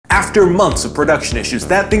After months of production issues,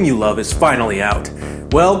 That Thing You Love is finally out.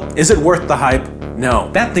 Well, is it worth the hype?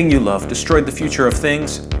 No. That Thing You Love destroyed the future of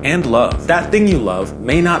things and love. That Thing You Love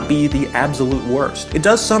may not be the absolute worst. It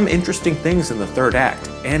does some interesting things in the third act,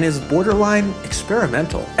 and is borderline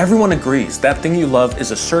experimental. Everyone agrees That Thing You Love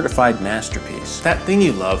is a certified masterpiece. That Thing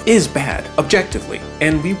You Love is bad, objectively,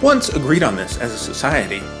 and we once agreed on this as a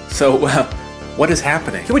society. So, what is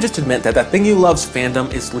happening? Can we just admit that That Thing You Love's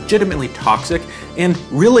fandom is legitimately toxic, and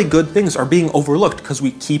really good things are being overlooked because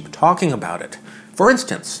we keep talking about it? For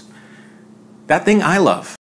instance, That Thing I Love.